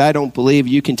says, Lord, I don't believe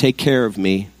you can take care of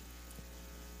me,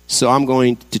 so I'm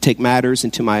going to take matters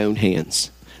into my own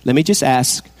hands. Let me just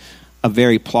ask a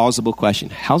very plausible question.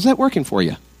 How's that working for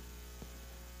you?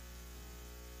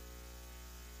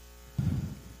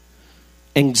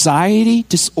 Anxiety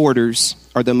disorders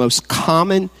are the most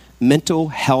common mental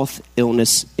health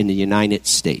illness in the United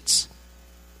States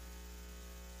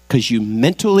because you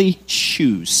mentally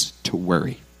choose to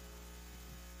worry.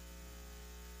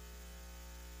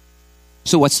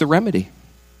 So what's the remedy?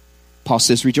 Paul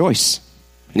says, rejoice.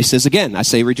 And he says again, I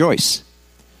say rejoice.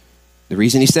 The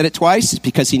reason he said it twice is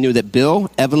because he knew that Bill,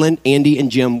 Evelyn, Andy,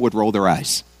 and Jim would roll their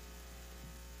eyes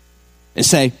and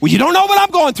say, well, you don't know what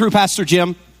I'm going through, Pastor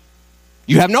Jim.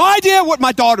 You have no idea what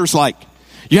my daughter's like.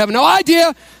 You have no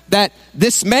idea that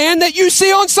this man that you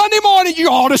see on Sunday morning, you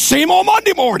ought to see him on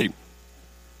Monday morning.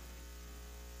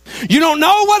 You don't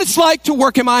know what it's like to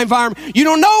work in my environment. You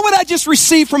don't know what I just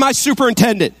received from my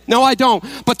superintendent. No, I don't.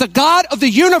 But the God of the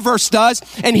universe does,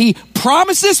 and he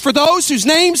promises for those whose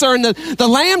names are in the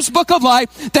Lamb's book of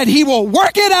life that he will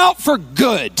work it out for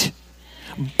good.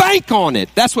 Bank on it.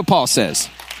 That's what Paul says.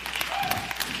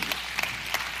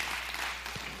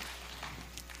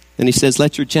 And he says,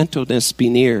 let your gentleness be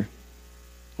near.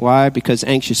 Why? Because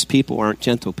anxious people aren't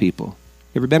gentle people.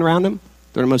 You ever been around them?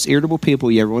 They're the most irritable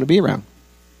people you ever want to be around.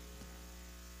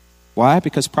 Why?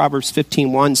 Because Proverbs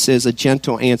 15:1 says a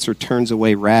gentle answer turns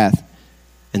away wrath.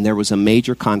 And there was a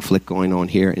major conflict going on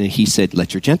here. And he said,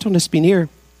 let your gentleness be near.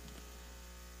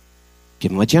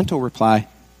 Give them a gentle reply.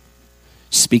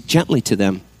 Speak gently to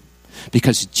them.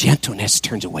 Because gentleness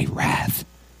turns away wrath.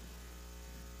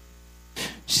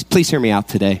 Please hear me out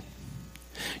today.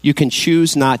 You can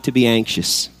choose not to be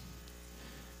anxious.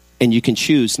 And you can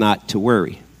choose not to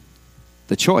worry.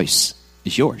 The choice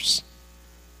is yours.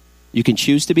 You can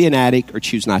choose to be an addict or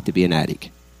choose not to be an addict.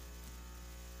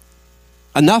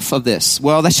 Enough of this.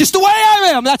 Well, that's just the way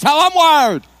I am. That's how I'm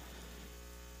wired.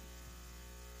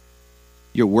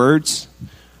 Your words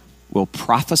will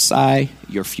prophesy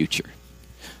your future.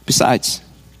 Besides,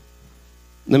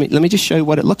 let me just show you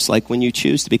what it looks like when you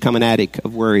choose to become an addict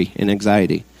of worry and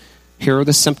anxiety. Here are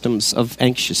the symptoms of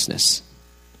anxiousness.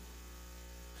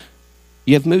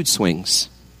 You have mood swings.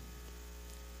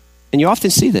 And you often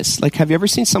see this. Like, have you ever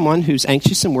seen someone who's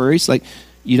anxious and worries? Like,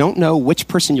 you don't know which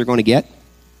person you're going to get.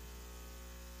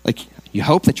 Like, you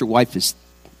hope that your wife is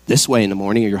this way in the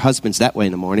morning, or your husband's that way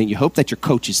in the morning. You hope that your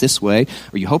coach is this way,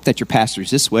 or you hope that your pastor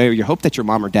is this way, or you hope that your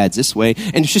mom or dad's this way.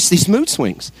 And it's just these mood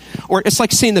swings. Or it's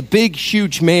like seeing the big,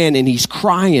 huge man, and he's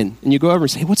crying. And you go over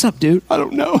and say, hey, what's up, dude? I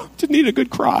don't know. Just need a good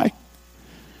cry.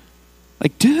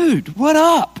 Like, dude, what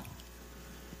up?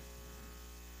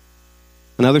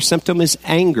 Another symptom is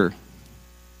anger.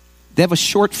 They have a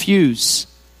short fuse.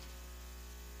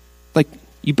 Like,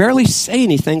 you barely say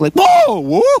anything. Like,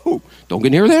 whoa, don't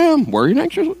get near them. Worried and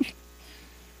anxious.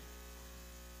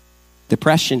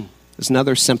 Depression is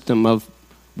another symptom of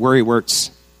worry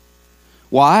works.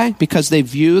 Why? Because they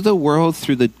view the world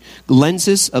through the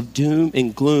lenses of doom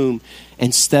and gloom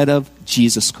instead of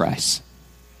Jesus Christ.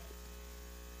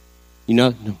 You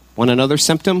know, want another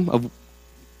symptom of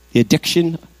the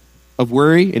addiction of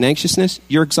worry and anxiousness?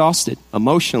 You're exhausted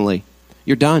emotionally.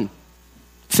 You're done.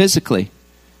 Physically,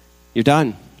 you're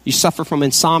done. You suffer from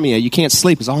insomnia. You can't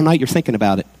sleep because all night you're thinking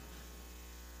about it.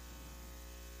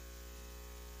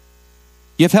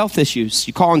 You have health issues.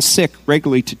 You call in sick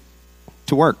regularly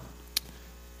to work.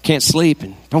 Can't sleep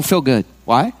and don't feel good.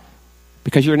 Why?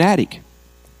 Because you're an addict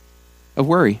of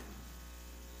worry.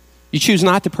 You choose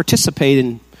not to participate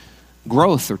in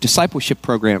growth or discipleship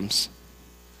programs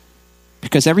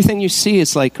because everything you see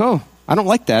is like, oh, I don't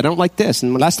like that. I don't like this.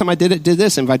 And the last time I did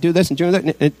this. And if I do this and do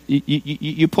that,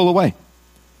 you pull away.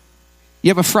 You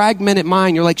have a fragmented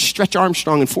mind. You're like Stretch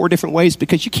Armstrong in 4 different ways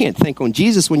because you can't think on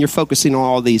Jesus when you're focusing on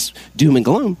all these doom and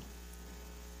gloom.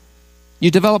 You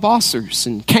develop ulcers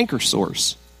and canker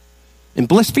sores and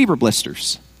fever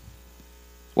blisters.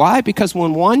 Why? Because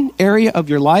when one area of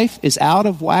your life is out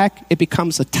of whack, it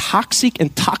becomes a toxic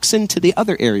and toxin to the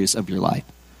other areas of your life.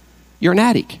 You're an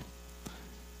addict.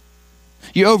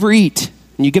 You overeat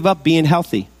and you give up being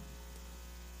healthy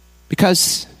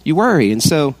because you worry. And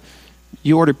so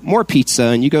you order more pizza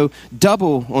and you go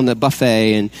double on the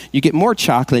buffet and you get more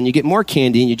chocolate and you get more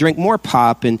candy and you drink more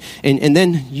pop and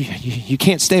then you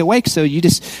can't stay awake. So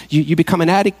you become an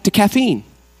addict to caffeine.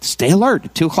 Stay alert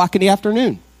at 2:00 in the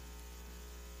afternoon.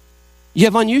 You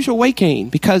have unusual weight gain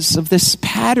because of this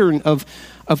pattern of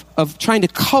trying to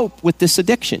cope with this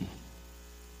addiction.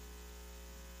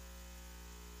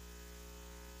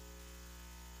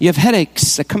 You have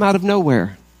headaches that come out of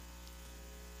nowhere.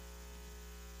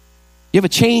 You have a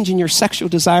change in your sexual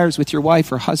desires with your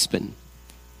wife or husband.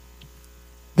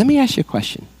 Let me ask you a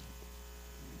question.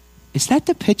 Is that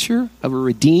the picture of a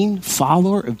redeemed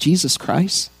follower of Jesus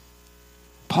Christ?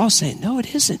 Paul's saying, no,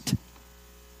 it isn't.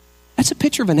 That's a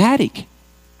picture of an addict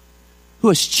who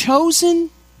has chosen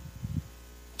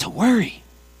to worry.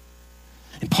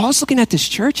 And Paul's looking at this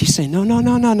church. He's saying,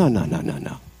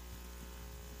 no.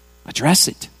 Address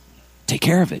it. Take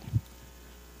care of it.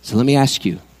 So let me ask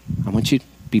you. I want you to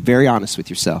be very honest with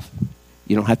yourself.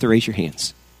 You don't have to raise your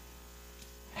hands.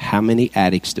 How many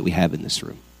addicts do we have in this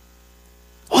room?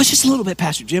 Oh, it's just a little bit,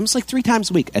 Pastor Jim. It's like 3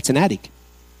 times a week. That's an addict.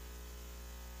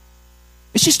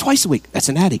 It's just twice a week. That's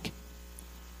an addict.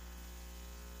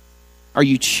 Are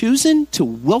you choosing to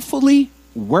willfully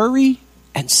worry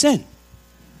and sin?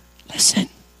 Listen.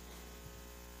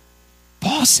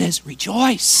 Paul says,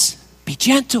 rejoice, be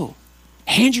gentle,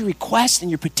 hand your requests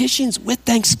and your petitions with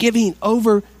thanksgiving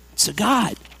over to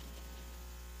God.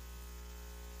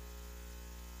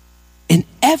 In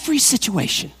every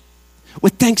situation,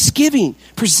 with thanksgiving,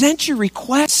 present your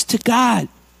requests to God.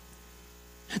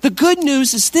 The good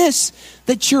news is this,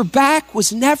 that your back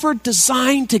was never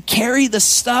designed to carry the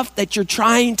stuff that you're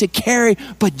trying to carry,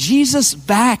 but Jesus'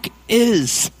 back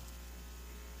is.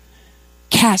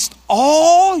 Cast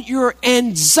all your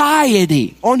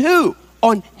anxiety on who?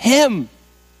 On him.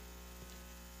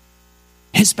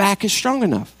 His back is strong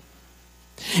enough.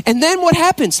 And then what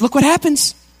happens? Look what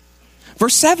happens.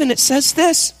 Verse 7, it says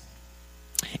this.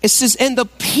 It says, and the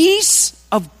peace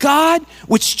of God,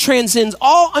 which transcends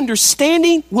all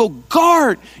understanding, will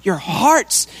guard your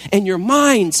hearts and your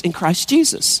minds in Christ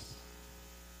Jesus.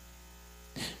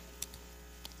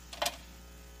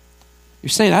 You're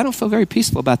saying, I don't feel very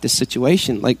peaceful about this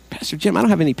situation. Like, Pastor Jim, I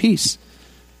don't have any peace.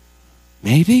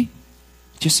 Maybe,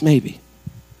 just maybe,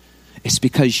 it's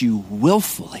because you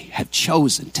willfully have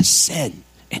chosen to sin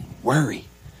and worry.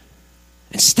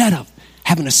 Instead of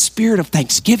having a spirit of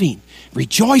thanksgiving,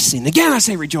 rejoicing. Again, I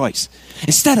say rejoice.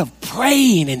 Instead of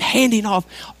praying and handing off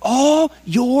all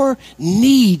your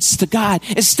needs to God.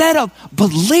 Instead of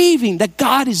believing that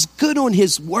God is good on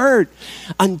his word.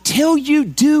 Until you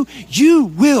do, you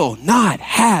will not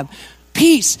have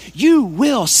peace. You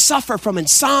will suffer from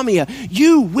insomnia.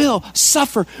 You will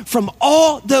suffer from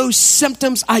all those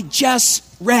symptoms I just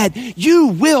read. You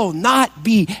will not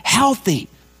be healthy.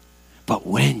 But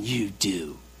when you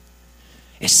do,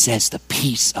 it says the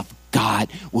peace of God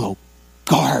will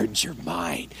guard your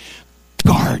mind,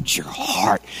 guard your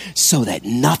heart, so that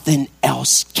nothing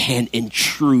else can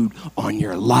intrude on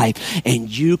your life. And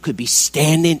you could be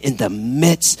standing in the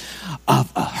midst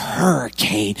of a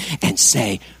hurricane and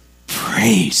say,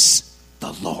 praise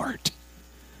the Lord.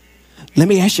 Let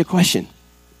me ask you a question.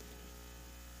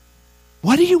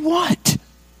 What do you want?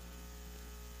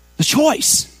 The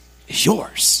choice is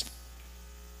yours.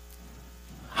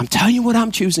 I'm telling you what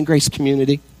I'm choosing, Grace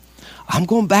Community. I'm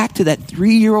going back to that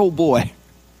 3-year-old boy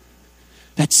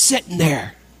that's sitting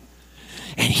there.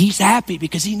 And he's happy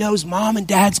because he knows mom and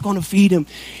dad's going to feed him.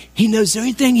 He knows the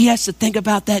only thing he has to think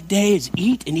about that day is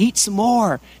eat and eat some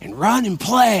more and run and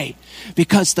play.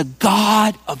 Because the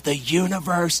God of the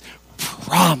universe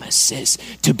promises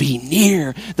to be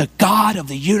near. The God of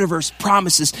the universe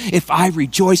promises if I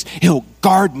rejoice, he'll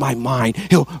guard my mind,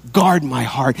 he'll guard my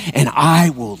heart, and I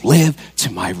will live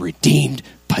to my redeemed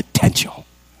potential.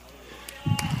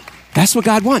 That's what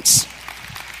God wants.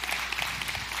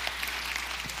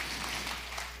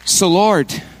 So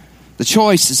Lord, the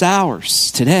choice is ours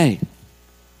today.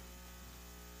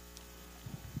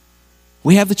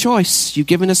 We have the choice. You've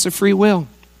given us a free will.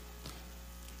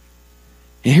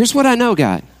 And here's what I know,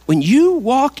 God. When you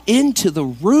walk into the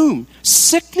room,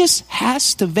 sickness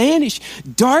has to vanish.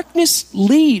 Darkness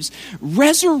leaves.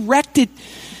 Resurrected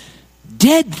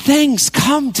dead things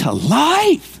come to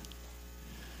life.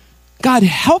 God,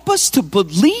 help us to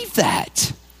believe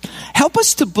that. Help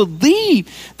us to believe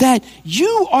that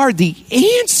you are the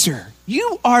answer.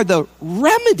 You are the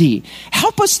remedy.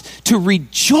 Help us to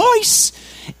rejoice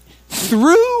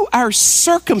through our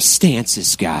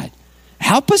circumstances, God.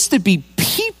 Help us to be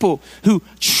people who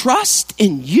trust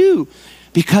in you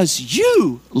because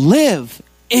you live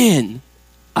in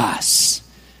us.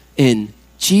 In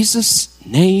Jesus'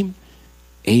 name,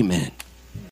 amen.